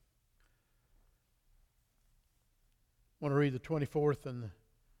I want to read the 24th and the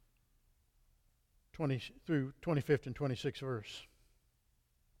 20 through 25th and 26th verse.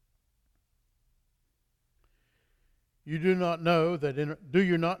 Do you not know that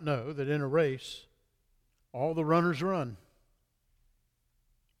in a race all the runners run,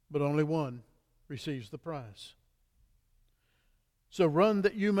 but only one receives the prize? So run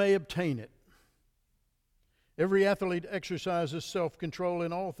that you may obtain it. Every athlete exercises self-control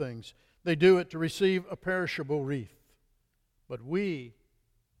in all things. They do it to receive a perishable wreath, but we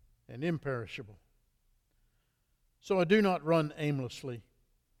an imperishable. So I do not run aimlessly.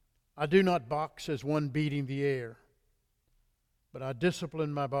 I do not box as one beating the air, but I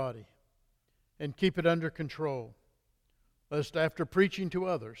discipline my body and keep it under control, lest after preaching to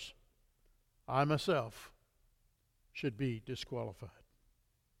others, I myself should be disqualified.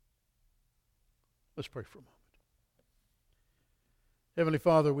 Let's pray for a moment. Heavenly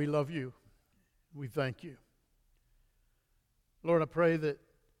Father, we love you. We thank you. Lord, I pray that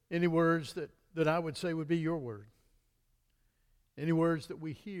any words that I would say would be your word. Any words that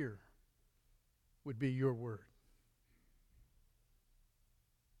we hear would be your word.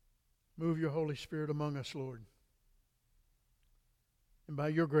 Move your Holy Spirit among us, Lord. And by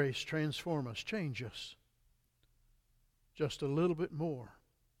your grace, transform us, change us just a little bit more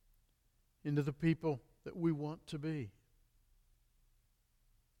into the people that we want to be,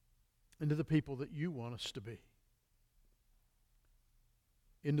 into the people that you want us to be,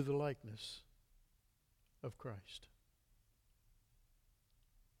 into the likeness of Christ.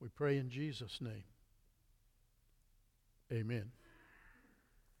 We pray in Jesus' name. Amen.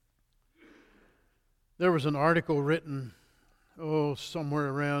 There was an article written, somewhere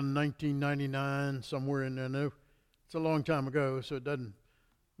around 1999, somewhere in there. No, it's a long time ago, so it doesn't.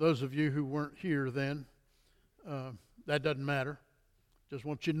 Those of you who weren't here then, that doesn't matter. Just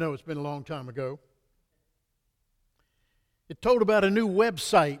want you to know it's been a long time ago. It told about a new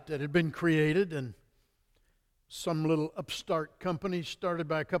website that had been created, and some little upstart company started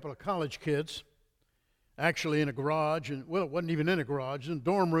by a couple of college kids, actually in a garage, and it wasn't even in a garage, in a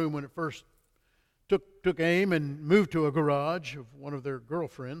dorm room when it first took aim and moved to a garage of one of their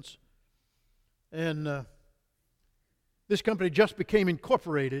girlfriends. And this company just became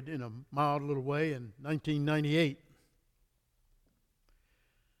incorporated in a mild little way in 1998.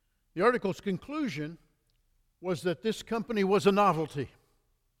 The article's conclusion was that this company was a novelty,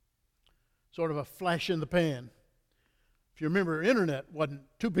 sort of a flash in the pan. If you remember, internet wasn't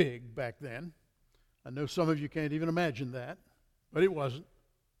too big back then. I know some of you can't even imagine that, but it wasn't.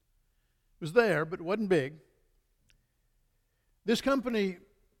 It was there, but it wasn't big. This company,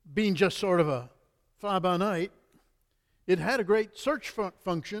 being just sort of a fly-by-night, it had a great search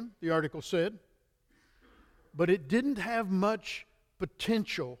function, the article said, but it didn't have much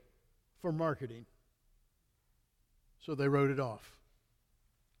potential for marketing. So they wrote it off.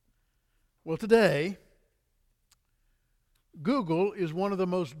 Well, today, Google is one of the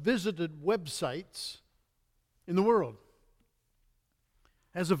most visited websites in the world.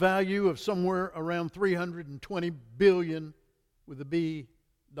 Has a value of somewhere around $320 billion with a B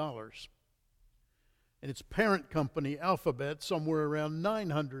dollars. And its parent company, Alphabet, somewhere around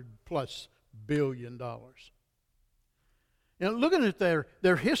 $900+ billion. Now, looking at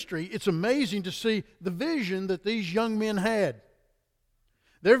their history, it's amazing to see the vision that these young men had.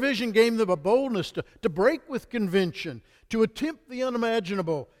 Their vision gave them a boldness to break with convention, to attempt the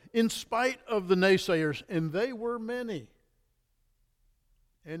unimaginable in spite of the naysayers, and they were many,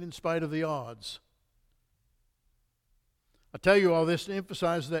 and in spite of the odds. I tell you all this to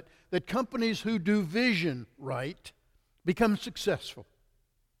emphasize that companies who do vision right become successful.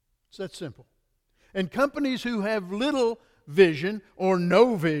 It's that simple. And companies who have little vision or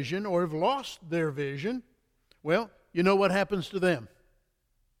no vision or have lost their vision, well, you know what happens to them.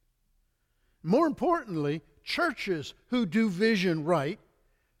 More importantly, churches who do vision right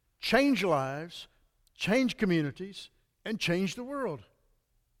change lives, change communities, and change the world.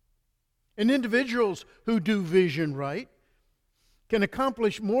 And individuals who do vision right can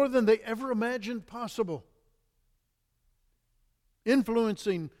accomplish more than they ever imagined possible,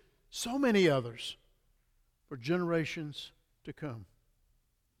 influencing so many others for generations to come.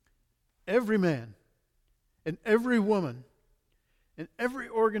 Every man and every woman and every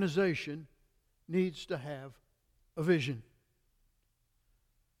organization needs to have a vision.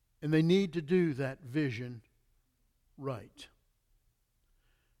 And they need to do that vision right.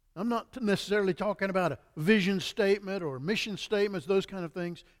 I'm not necessarily talking about a vision statement or mission statements, those kind of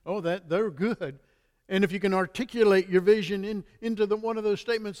things. They're good. And if you can articulate your vision into one of those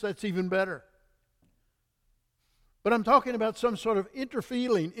statements, that's even better. But I'm talking about some sort of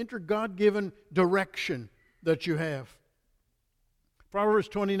inter-God-given direction that you have Proverbs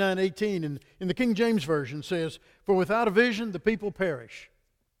 29:18 in the King James Version says, "For without a vision the people perish."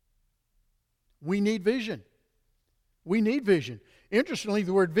 We need vision. We need vision. Interestingly,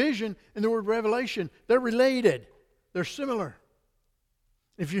 the word vision and the word revelation, they're related. They're similar.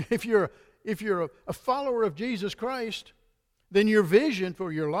 If you're a follower of Jesus Christ, then your vision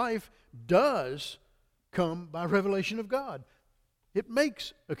for your life does come by revelation of God. It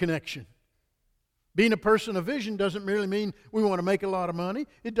makes a connection. Being a person of vision doesn't merely mean we want to make a lot of money.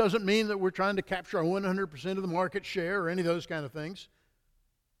 It doesn't mean that we're trying to capture 100% of the market share or any of those kind of things.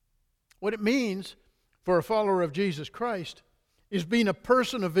 What it means for a follower of Jesus Christ is being a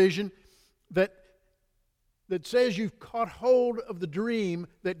person of vision that says you've caught hold of the dream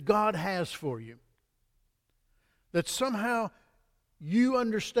that God has for you. That somehow you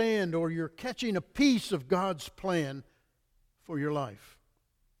understand or you're catching a piece of God's plan for your life.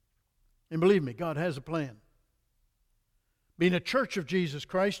 And believe me, God has a plan. Being a church of Jesus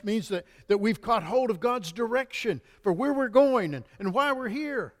Christ means that we've caught hold of God's direction for where we're going and why we're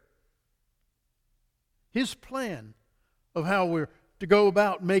here. His plan of how we're to go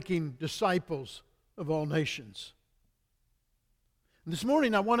about making disciples of all nations. And this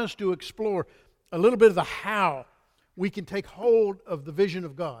morning I want us to explore a little bit of the how we can take hold of the vision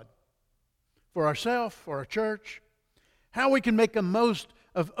of God for ourselves, for our church, how we can make the most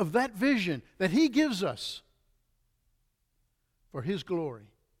of that vision that He gives us for His glory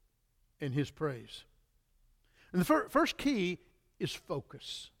and His praise. And the first key is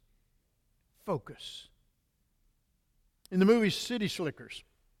focus. Focus. In the movie City Slickers,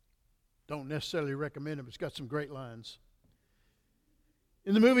 don't necessarily recommend it, but it's got some great lines.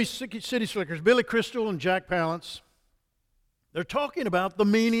 In the movie City Slickers, Billy Crystal and Jack Palance, they're talking about the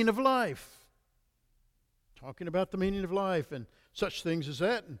meaning of life. Talking about the meaning of life and such things as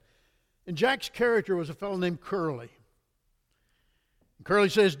that. And Jack's character was a fellow named Curly. And Curly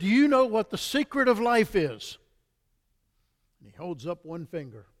says, "Do you know what the secret of life is?" And he holds up one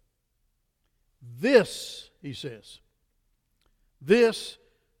finger. "This," he says, "this,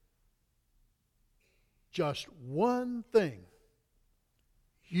 just one thing.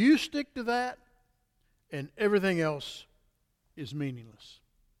 You stick to that, and everything else is meaningless."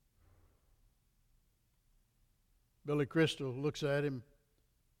 Billy Crystal looks at him,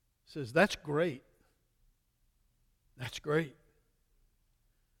 says, "That's great. That's great.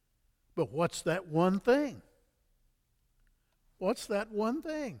 But what's that one thing? What's that one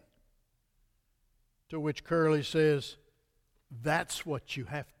thing?" To which Curly says, "That's what you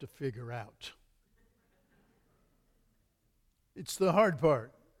have to figure out." It's the hard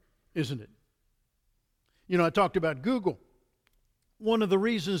part, isn't it? You know, I talked about Google. One of the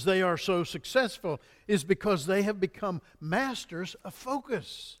reasons they are so successful is because they have become masters of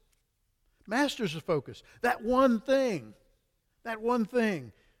focus. Masters of focus. That one thing. That one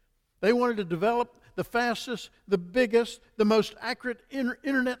thing. They wanted to develop the fastest, the biggest, the most accurate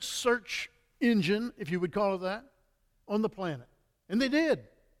internet search engine, if you would call it that, on the planet. And they did.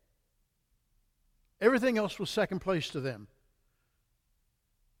 Everything else was second place to them.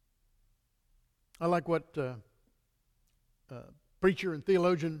 I like what preacher and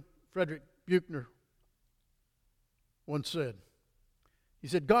theologian Frederick Buechner once said. He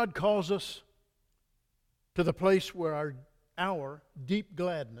said, "God calls us to the place where our deep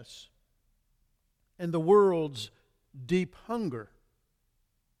gladness and the world's deep hunger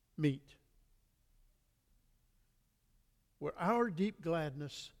meet." Where our deep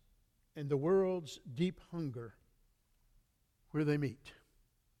gladness and the world's deep hunger, where they meet.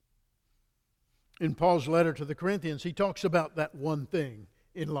 In Paul's letter to the Corinthians, he talks about that one thing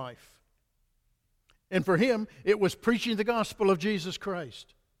in life. And for him, it was preaching the gospel of Jesus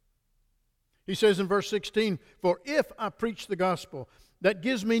Christ. He says in verse 16, "For if I preach the gospel, that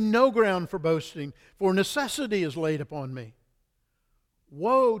gives me no ground for boasting, for necessity is laid upon me.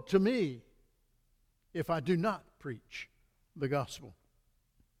 Woe to me if I do not preach the gospel."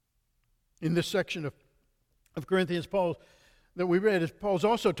 In this section of Corinthians, Paul, that we read, Paul's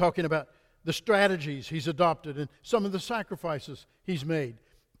also talking about the strategies he's adopted and some of the sacrifices he's made.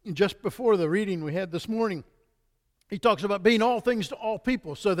 And just before the reading we had this morning, he talks about being all things to all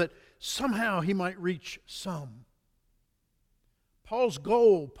people so that somehow he might reach some. Paul's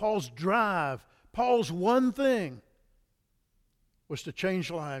goal, Paul's drive, Paul's one thing was to change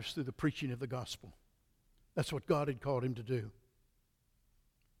lives through the preaching of the gospel. That's what God had called him to do.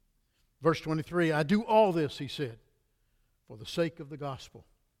 Verse 23, "I do all this," he said, "for the sake of the gospel,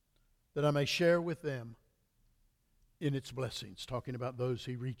 that I may share with them in its blessings," talking about those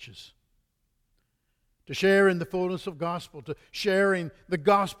he reaches. To share in the fullness of gospel, to sharing the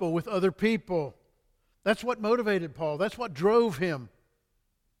gospel with other people. That's what motivated Paul. That's what drove him.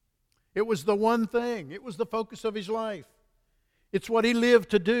 It was the one thing. It was the focus of his life. It's what he lived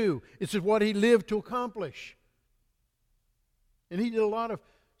to do. It's what he lived to accomplish. And he did a lot of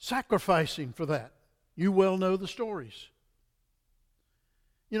sacrificing for that. You well know the stories.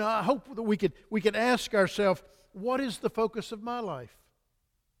 You know, I hope that we could ask ourselves, what is the focus of my life?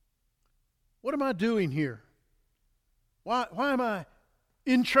 What am I doing here? Why am I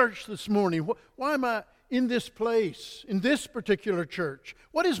in church this morning? Why am I in this place, in this particular church?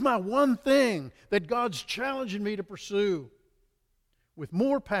 What is my one thing that God's challenging me to pursue with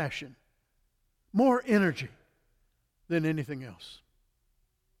more passion, more energy than anything else?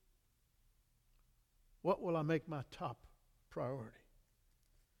 What will I make my top priority?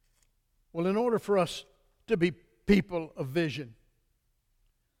 Well, in order for us to be people of vision,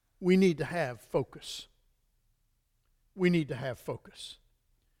 we need to have focus. We need to have focus.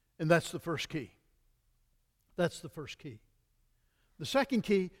 And that's the first key. That's the first key. The second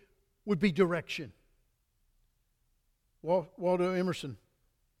key would be direction. Walter Emerson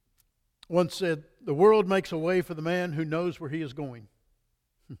once said, "The world makes a way for the man who knows where he is going."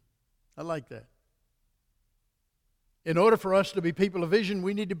 I like that. In order for us to be people of vision,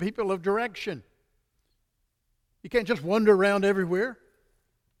 we need to be people of direction. You can't just wander around everywhere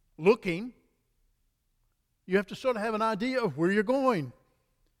looking. You have to sort of have an idea of where you're going.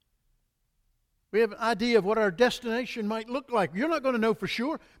 We have an idea of what our destination might look like. You're not going to know for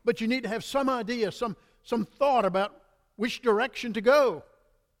sure, but you need to have some idea, some thought about which direction to go.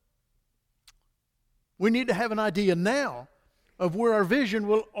 We need to have an idea now of where our vision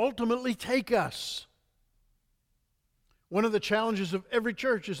will ultimately take us. One of the challenges of every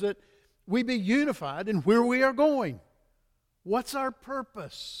church is that we be unified in where we are going. What's our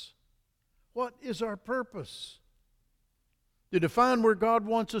purpose? What is our purpose? To define where God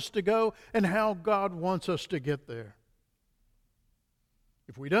wants us to go and how God wants us to get there.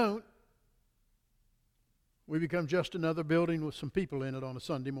 If we don't, we become just another building with some people in it on a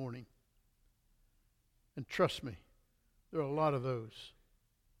Sunday morning. And trust me, there are a lot of those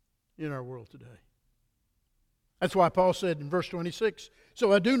in our world today. That's why Paul said in verse 26,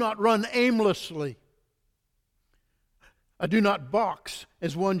 "So I do not run aimlessly. I do not box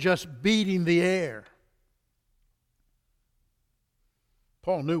as one just beating the air."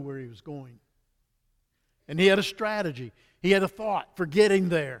 Paul knew where he was going. And he had a strategy. He had a thought for getting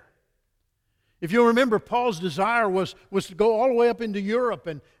there. If you'll remember, Paul's desire was to go all the way up into Europe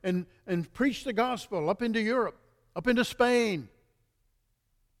and preach the gospel up into Europe, up into Spain.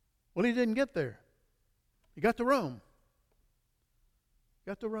 Well, he didn't get there. He got to Rome.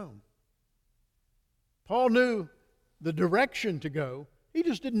 Paul knew the direction to go. He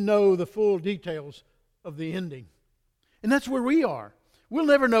just didn't know the full details of the ending. And that's where we are. We'll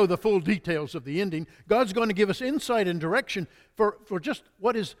never know the full details of the ending. God's going to give us insight and direction for just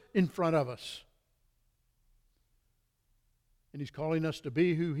what is in front of us. And He's calling us to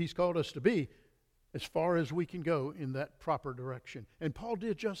be who He's called us to be as far as we can go in that proper direction. And Paul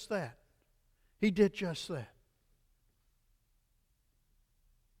did just that. He did just that.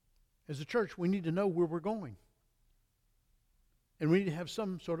 As a church, we need to know where we're going. And we need to have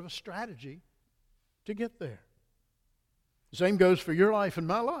some sort of a strategy to get there. The same goes for your life and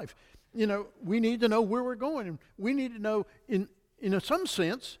my life. You know, we need to know where we're going. And we need to know, in some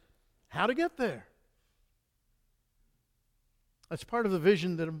sense, how to get there. That's part of the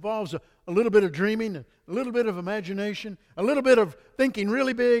vision that involves a little bit of dreaming, a little bit of imagination, a little bit of thinking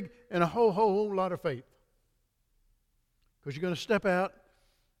really big, and a whole lot of faith. Because you're going to step out,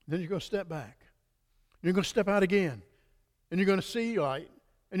 then you're going to step back. You're going to step out again, and you're going to see light,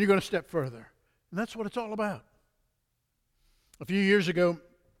 and you're going to step further. And that's what it's all about. A few years ago,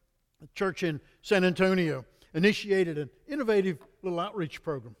 a church in San Antonio initiated an innovative little outreach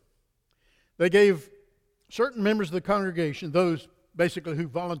program. They gave certain members of the congregation, those basically who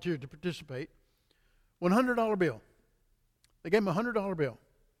volunteered to participate, $100 bill. They gave them a $100 bill.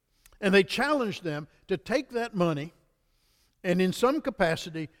 And they challenged them to take that money and in some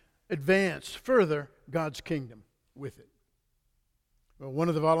capacity advance further God's kingdom with it. Well, one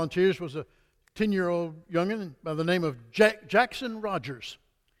of the volunteers was a 10-year-old youngin by the name of Jackson Rogers.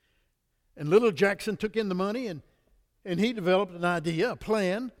 And little Jackson took in the money and he developed an idea, a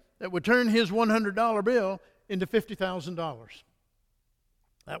plan, that would turn his $100 bill into $50,000.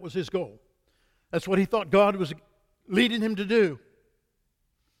 That was his goal. That's what he thought God was leading him to do.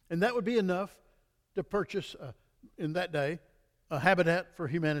 And that would be enough to purchase, in that day, a Habitat for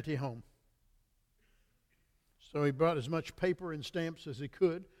Humanity home. So he brought as much paper and stamps as he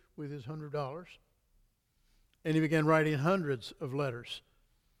could with his $100. And he began writing hundreds of letters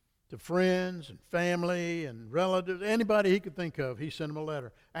To friends and family and relatives, anybody he could think of, he sent them a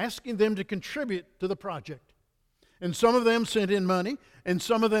letter asking them to contribute to the project. And some of them sent in money, and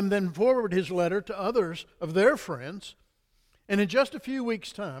some of them then forwarded his letter to others of their friends. And in just a few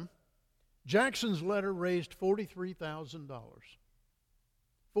weeks' time, Jackson's letter raised $43,000.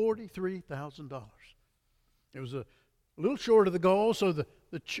 $43,000. It was a little short of the goal, so the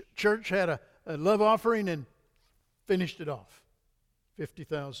church had a love offering and finished it off.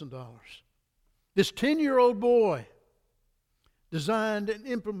 $50,000. This 10-year-old boy designed and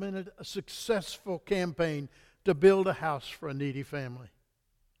implemented a successful campaign to build a house for a needy family.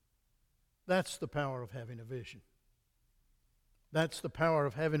 That's the power of having a vision. That's the power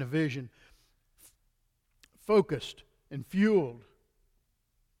of having a vision focused and fueled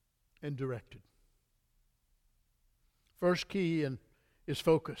and directed. First key is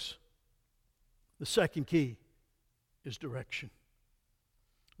focus. The second key is direction.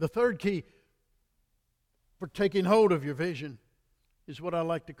 The third key for taking hold of your vision is what I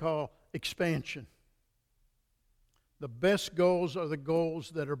like to call expansion. The best goals are the goals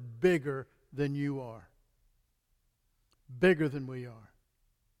that are bigger than you are. Bigger than we are.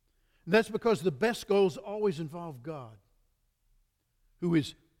 And that's because the best goals always involve God, who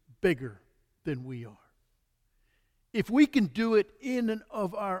is bigger than we are. If we can do it in and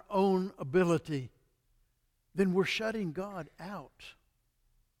of our own ability, then we're shutting God out.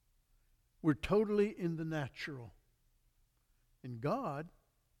 We're totally in the natural. And God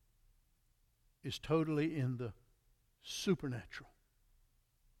is totally in the supernatural.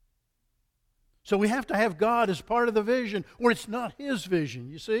 So we have to have God as part of the vision, or it's not His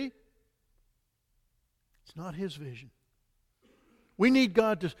vision, you see? It's not His vision. We need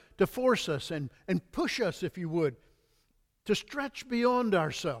God to force us and push us, if you would, to stretch beyond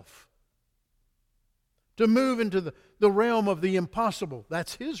ourselves, to move into the realm of the impossible.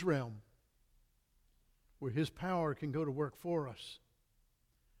 That's His realm, where His power can go to work for us,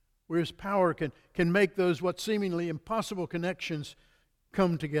 where His power can make those what seemingly impossible connections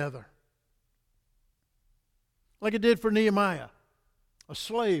come together. Like it did for Nehemiah, a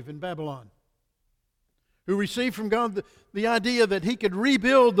slave in Babylon, who received from God the idea that he could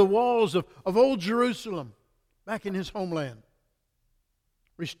rebuild the walls of old Jerusalem back in his homeland,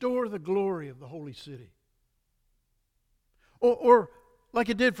 restore the glory of the holy city. Or like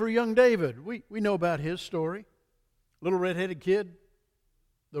it did for young David. We know about his story. Little red-headed kid,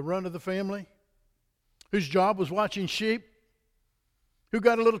 the runt of the family, whose job was watching sheep, who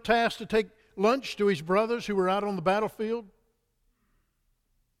got a little task to take lunch to his brothers who were out on the battlefield.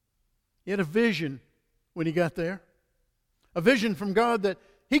 He had a vision when he got there. A vision from God that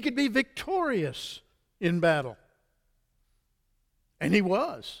he could be victorious in battle. And he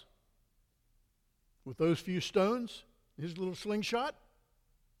was. With those few stones, his little slingshot,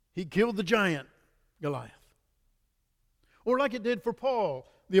 he killed the giant, Goliath. Or like it did for Paul,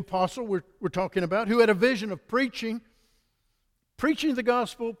 the apostle we're talking about, who had a vision of preaching the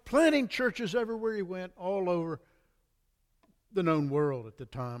gospel, planting churches everywhere he went, all over the known world at the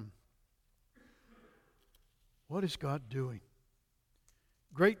time. What is God doing?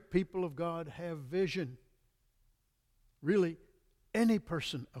 Great people of God have vision. Really, any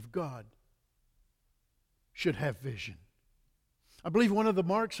person of God should have vision. I believe one of the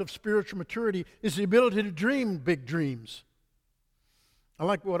marks of spiritual maturity is the ability to dream big dreams. I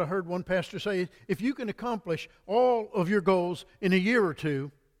like what I heard one pastor say. If you can accomplish all of your goals in a year or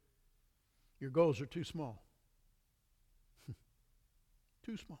two, your goals are too small.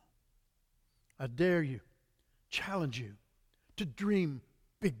 Too small. I dare you, challenge you to dream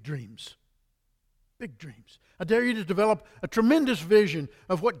big dreams. Big dreams. I dare you to develop a tremendous vision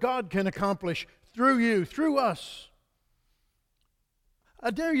of what God can accomplish through you, through us.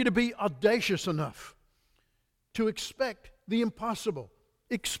 I dare you to be audacious enough to expect the impossible.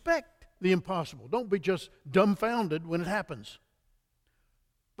 Expect the impossible. Don't be just dumbfounded when it happens.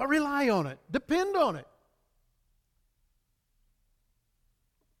 But rely on it. Depend on it.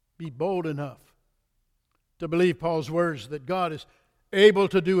 Be bold enough to believe Paul's words that God is able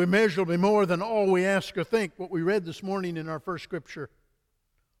to do immeasurably more than all we ask or think, what we read this morning in our first scripture,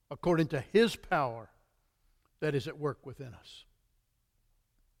 according to His power that is at work within us.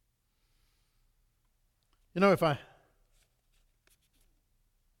 You know, if I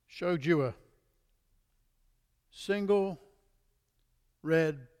showed you a single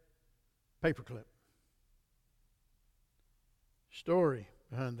red paperclip, story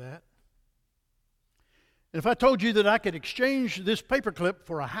behind that, and if I told you that I could exchange this paperclip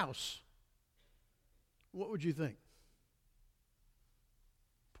for a house, what would you think?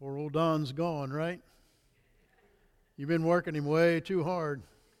 Poor old Don's gone, right? You've been working him way too hard.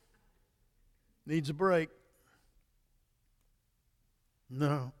 Needs a break.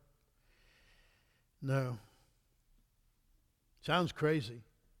 No. Sounds crazy.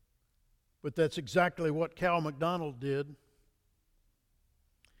 But that's exactly what Cal McDonald did.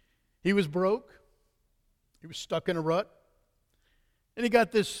 He was broke. He was stuck in a rut. And he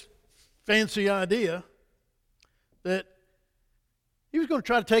got this fancy idea that he was going to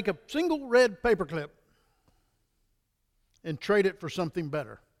try to take a single red paperclip and trade it for something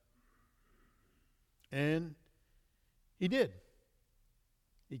better. And he did.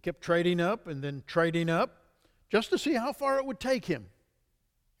 He kept trading up and then trading up just to see how far it would take him.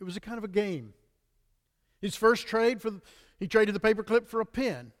 It was a kind of a game. His first trade, he traded the paperclip for a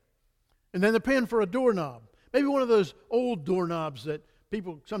pen, and then the pen for a doorknob. Maybe one of those old doorknobs that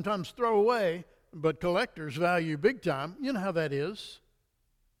people sometimes throw away, but collectors value big time. You know how that is.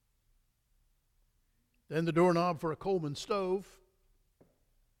 Then the doorknob for a Coleman stove,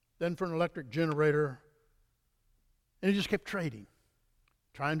 then for an electric generator, and he just kept trading,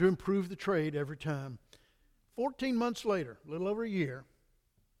 trying to improve the trade every time. 14 months later, a little over a year,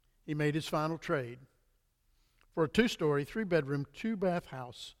 he made his final trade for a 2-story, 3-bedroom, 2-bath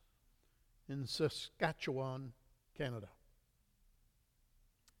house in Saskatchewan, Canada.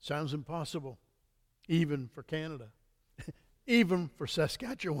 Sounds impossible, even for Canada, even for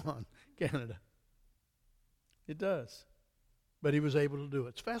Saskatchewan, Canada. It does. But he was able to do it.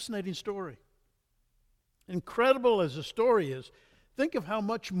 It's a fascinating story. Incredible as the story is, think of how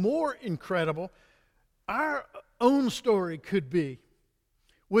much more incredible our own story could be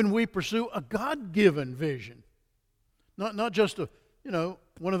when we pursue a God-given vision. Not just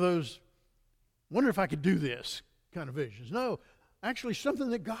one of those, wonder if I could do this kind of visions. No, actually something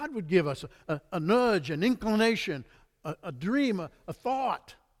that God would give us, a nudge, an inclination, a dream, a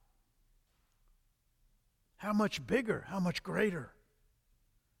thought. How much bigger, how much greater.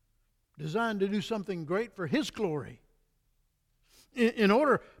 Designed to do something great for His glory. In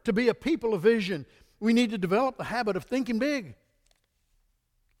order to be a people of vision, we need to develop the habit of thinking big.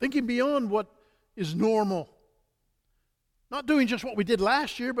 Thinking beyond what is normal. Not doing just what we did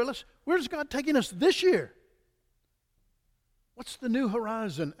last year, but where's God taking us this year? What's the new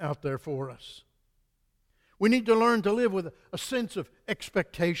horizon out there for us? We need to learn to live with a sense of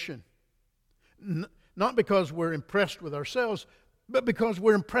expectation. Not because we're impressed with ourselves, but because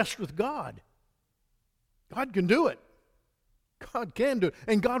we're impressed with God. God can do it. God can do it.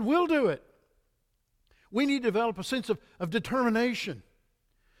 And God will do it. We need to develop a sense of determination.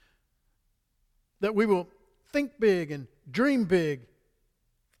 That we will think big and dream big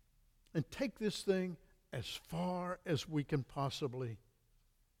and take this thing as far as we can possibly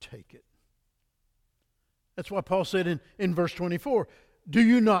take it. That's why Paul said in verse 24, do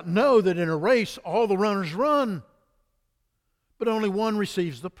you not know that in a race all the runners run, but only one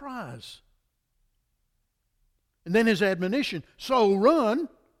receives the prize? And then his admonition, so run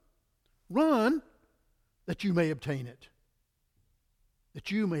that you may obtain it,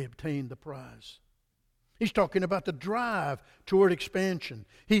 that you may obtain the prize. He's talking about the drive toward expansion.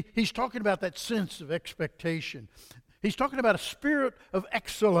 He's talking about that sense of expectation. He's talking about a spirit of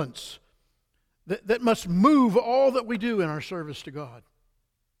excellence that must move all that we do in our service to God.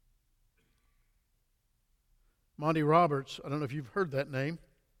 Monty Roberts, I don't know if you've heard that name,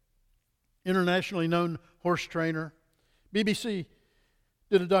 internationally known horse trainer. BBC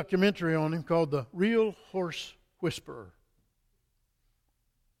did a documentary on him called The Real Horse Whisperer.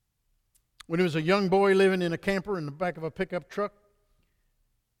 When he was a young boy living in a camper in the back of a pickup truck,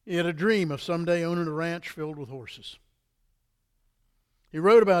 he had a dream of someday owning a ranch filled with horses. He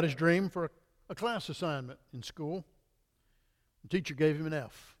wrote about his dream for a class assignment in school. The teacher gave him an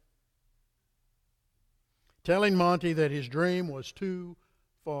F, telling Monty that his dream was too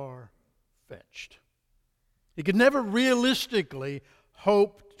far-fetched. He could never realistically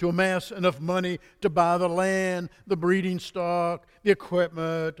hope to amass enough money to buy the land, the breeding stock, the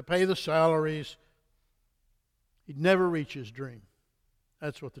equipment, to pay the salaries. He'd never reach his dream.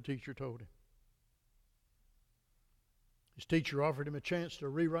 That's what the teacher told him. His teacher offered him a chance to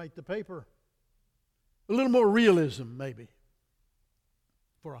rewrite the paper. A little more realism, maybe,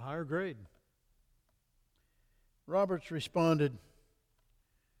 for a higher grade. Roberts responded,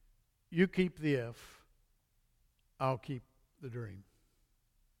 you keep the F, I'll keep the dream.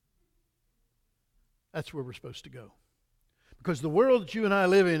 That's where we're supposed to go. Because the world that you and I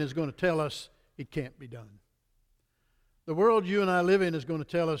live in is going to tell us it can't be done. The world you and I live in is going to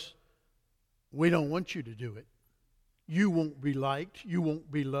tell us we don't want you to do it. You won't be liked, you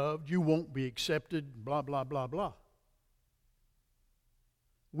won't be loved, you won't be accepted, blah, blah, blah, blah.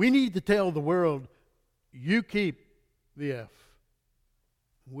 We need to tell the world, you keep the F,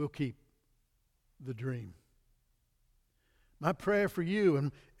 we'll keep the dream. My prayer for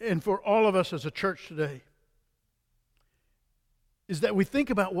you and for all of us as a church today is that we think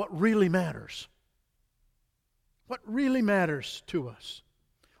about what really matters. What really matters to us.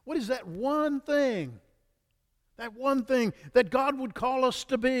 What is that one thing that God would call us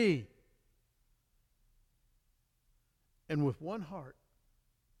to be? And with one heart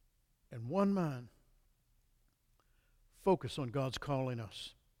and one mind, focus on God's calling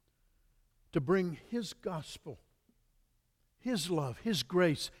us to bring His gospel, His love, His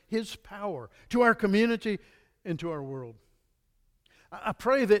grace, His power to our community and to our world. I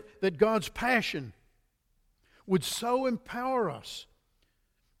pray that God's passion would so empower us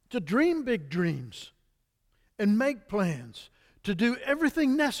to dream big dreams and make plans, to do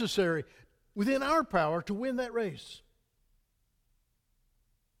everything necessary within our power to win that race.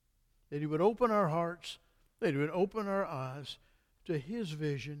 That He would open our hearts, that He would open our eyes to His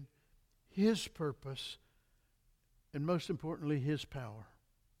vision, His purpose, and most importantly, His power.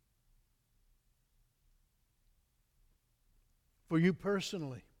 For you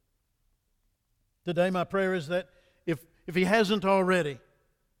personally, today my prayer is that if He hasn't already,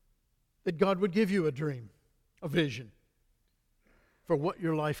 that God would give you a dream, a vision for what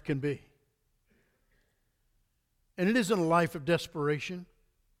your life can be. And it isn't a life of desperation.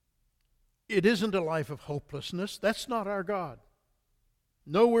 It isn't a life of hopelessness. That's not our God.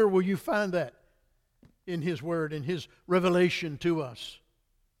 Nowhere will you find that in His Word, in His revelation to us.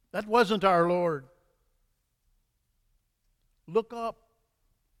 That wasn't our Lord. Look up.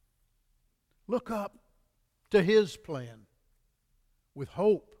 Look up to His plan with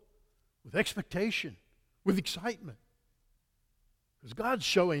hope, with expectation, with excitement. Because God's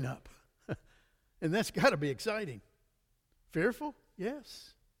showing up. And that's got to be exciting. Fearful?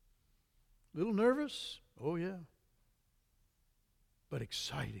 Yes. A little nervous? Oh, yeah. But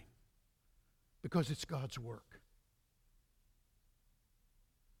exciting. Because it's God's work.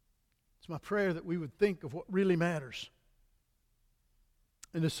 It's my prayer that we would think of what really matters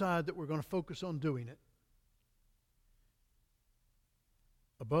and decide that we're going to focus on doing it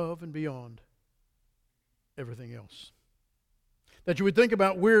above and beyond everything else. That you would think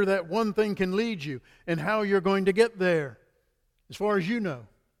about where that one thing can lead you and how you're going to get there, as far as you know.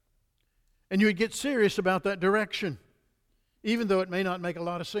 And you would get serious about that direction, even though it may not make a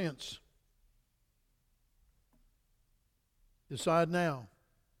lot of sense. Decide now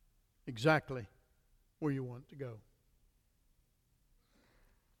exactly where you want to go.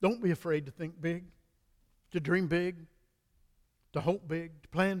 Don't be afraid to think big, to dream big, to hope big, to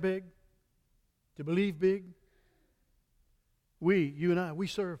plan big, to believe big. You and I, we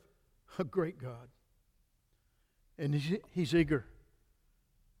serve a great God. And He's eager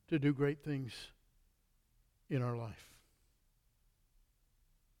to do great things in our life.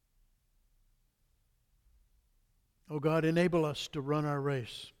 Oh God, enable us to run our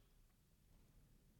race